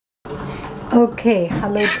Okay,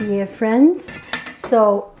 hello dear friends.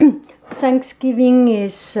 So Thanksgiving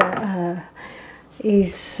is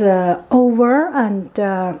over,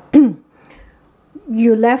 and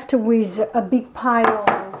you left with a big pile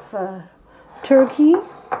of turkey,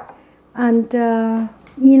 and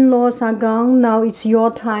in-laws are gone. Now it's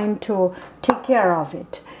your time to take care of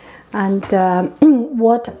it. And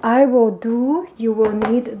what I will do, you will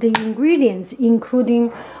need the ingredients, including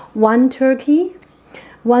one turkey,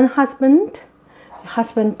 one husband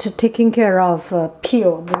taking care of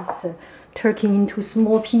peel this turkey into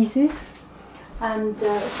small pieces, and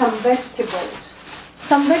some vegetables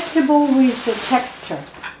with texture,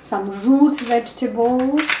 some root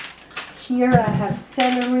vegetables. Here I have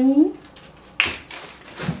celery.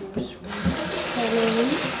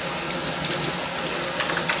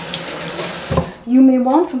 You may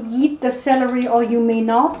want to eat the celery, or you may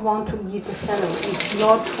not want to eat the celery. It's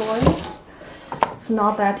your choice. It's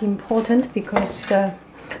not that important because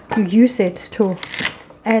you use it to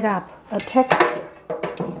add up a texture.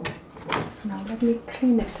 Now let me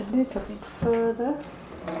clean it a little bit further.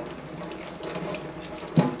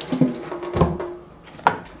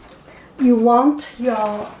 You want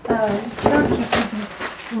your turkey to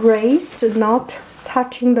be raised, not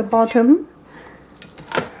touching the bottom.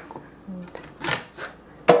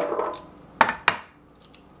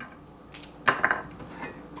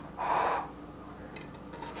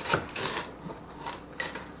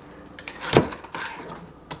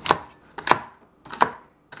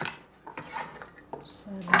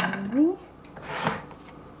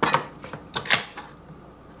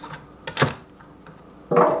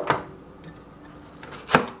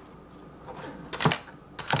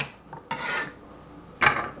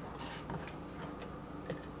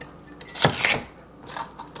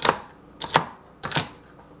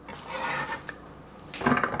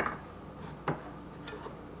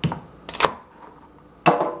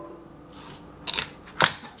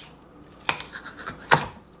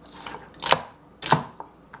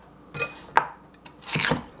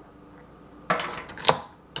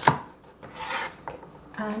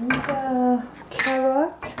 And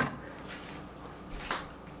carrot.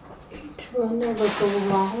 It will never go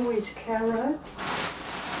wrong with carrot.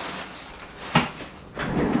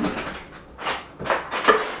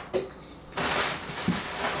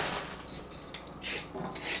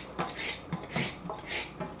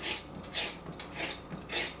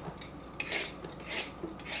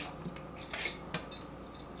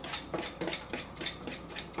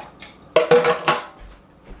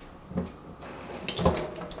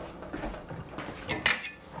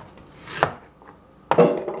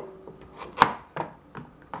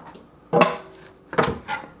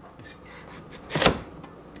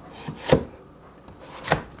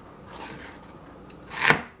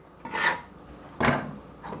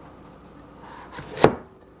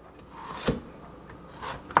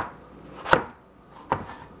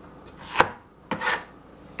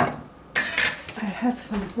 I have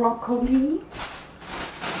some broccoli.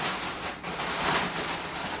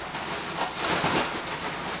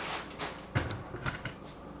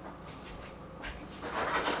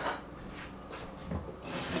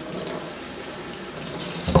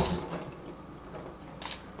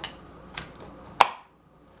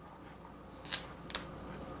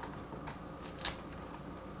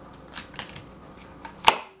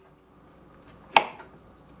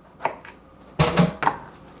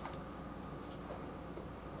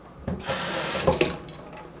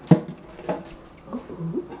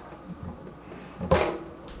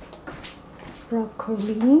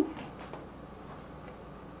 Broccoli.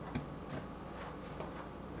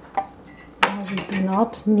 Now we do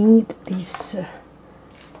not need this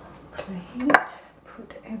plate.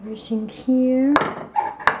 Put everything here.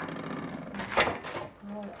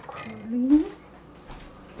 Broccoli.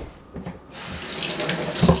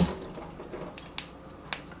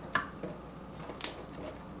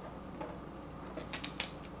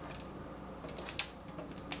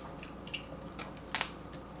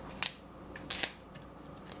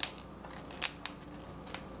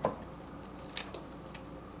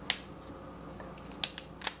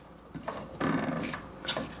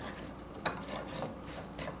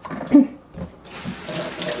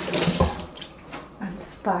 And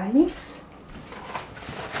spice.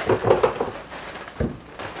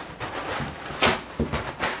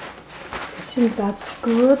 I think that's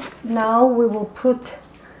good. Now we will put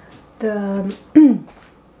the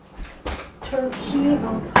turkey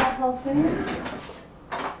on top of it.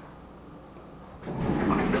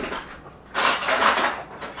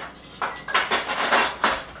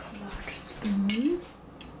 Large spoon.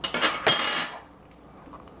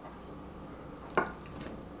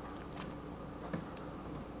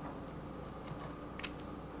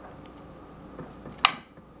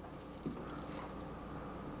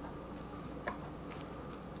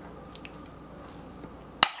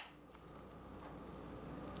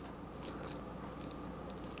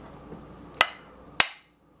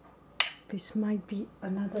 This might be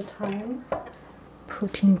another time.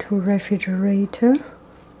 Put into refrigerator.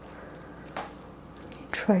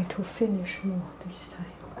 Try to finish more this time.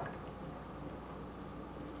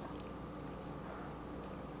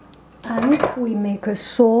 And we make a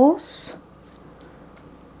sauce.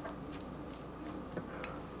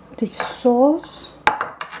 This sauce,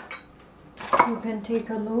 you can take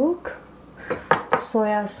a look.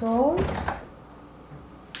 Soya sauce.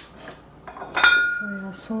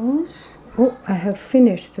 Soya sauce. Oh, I have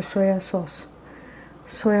finished the soya sauce.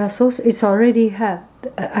 Soya sauce, it's already had.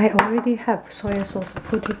 I already have soya sauce.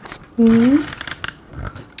 Put it in.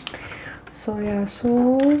 Soya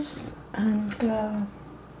sauce, and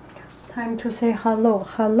time to say hello.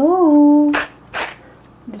 Hello.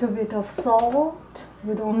 Little bit of salt.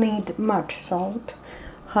 You don't need much salt.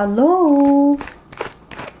 Hello.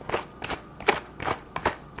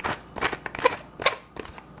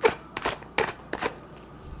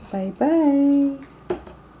 Bye bye.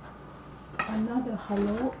 Another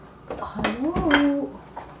hello. Hello.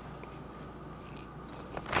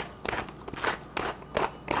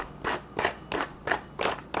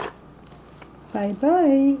 Bye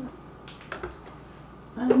bye.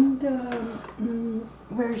 And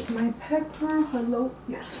where's my pepper? Hello.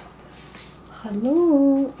 Yes.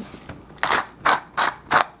 Hello.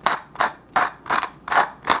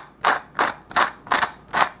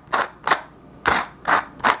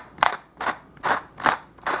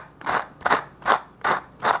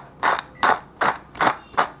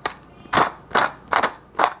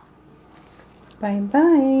 Bye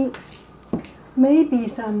bye. Maybe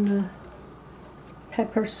some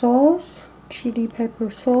pepper sauce, chili pepper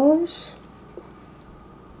sauce,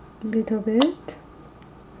 a little bit.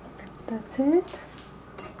 That's it.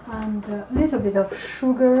 And a little bit of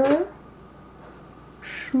sugar.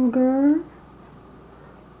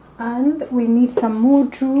 And we need some more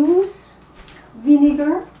juice,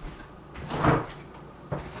 vinegar,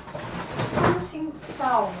 something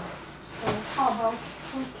sour. So how about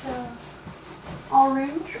put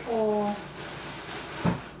orange or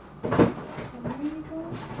tomato?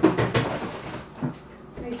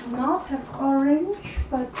 I do not have orange,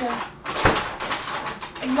 but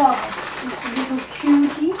love this little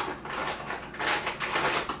cutie.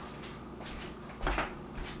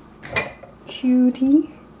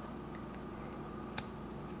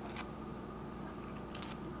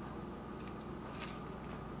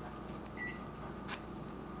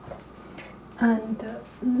 And a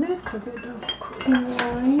little bit of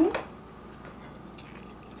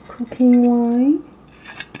cooking wine.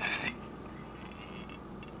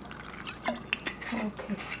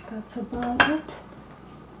 Okay, that's about it.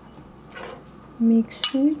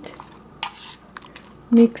 Mix it.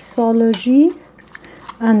 Mixology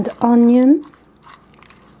and onion.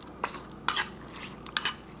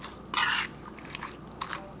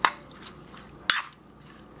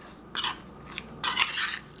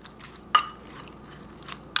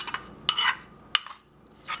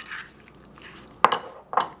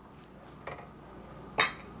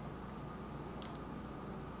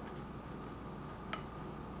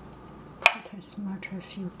 As much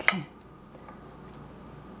as you can.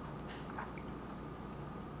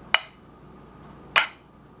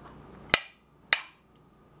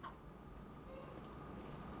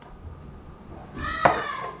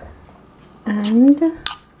 And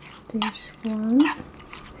this one,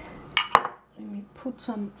 let me put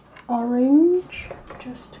some orange,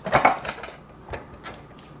 just cut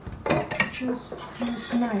it. Just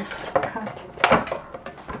use knife to cut it.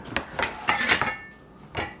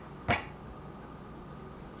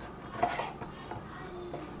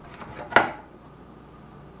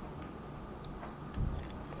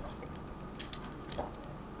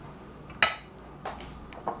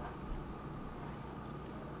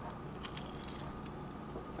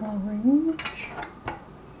 Orange,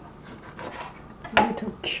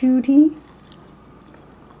 little cutie,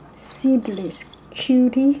 seedless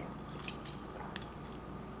cutie.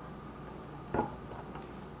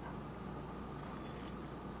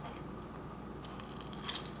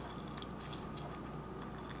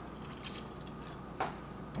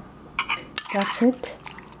 That's it.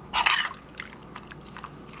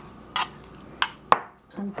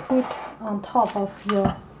 And put on top of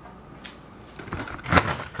your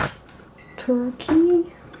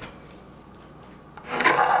turkey.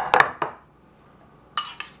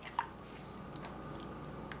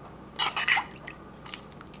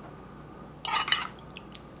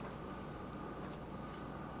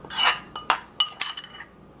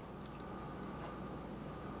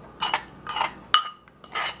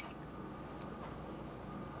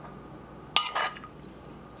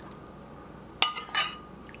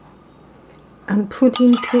 and put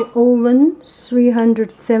into oven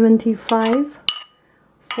 375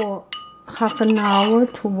 for half an hour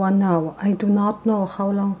to 1 hour. I do not know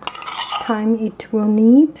how long time it will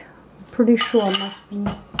need. Pretty sure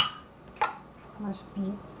must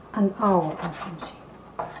be an hour or something.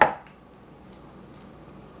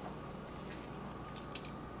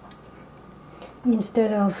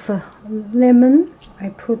 Instead of lemon, I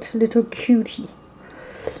put little cutie.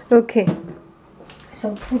 Okay,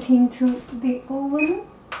 so put into the oven.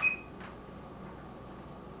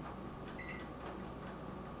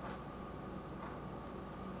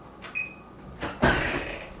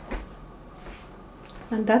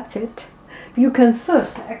 And that's it. You can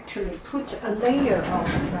first actually put a layer of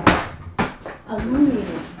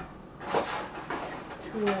aluminum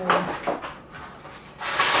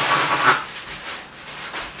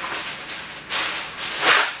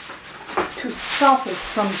to stop it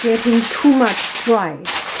from getting too much dry.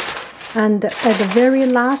 And at the very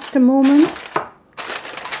last moment,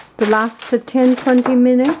 the last 10-20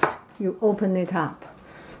 minutes, you open it up.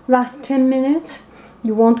 Last 10 minutes,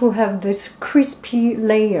 you want to have this crispy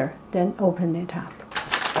layer, then open it up.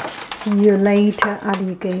 See you later,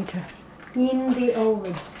 alligator. In the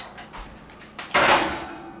oven.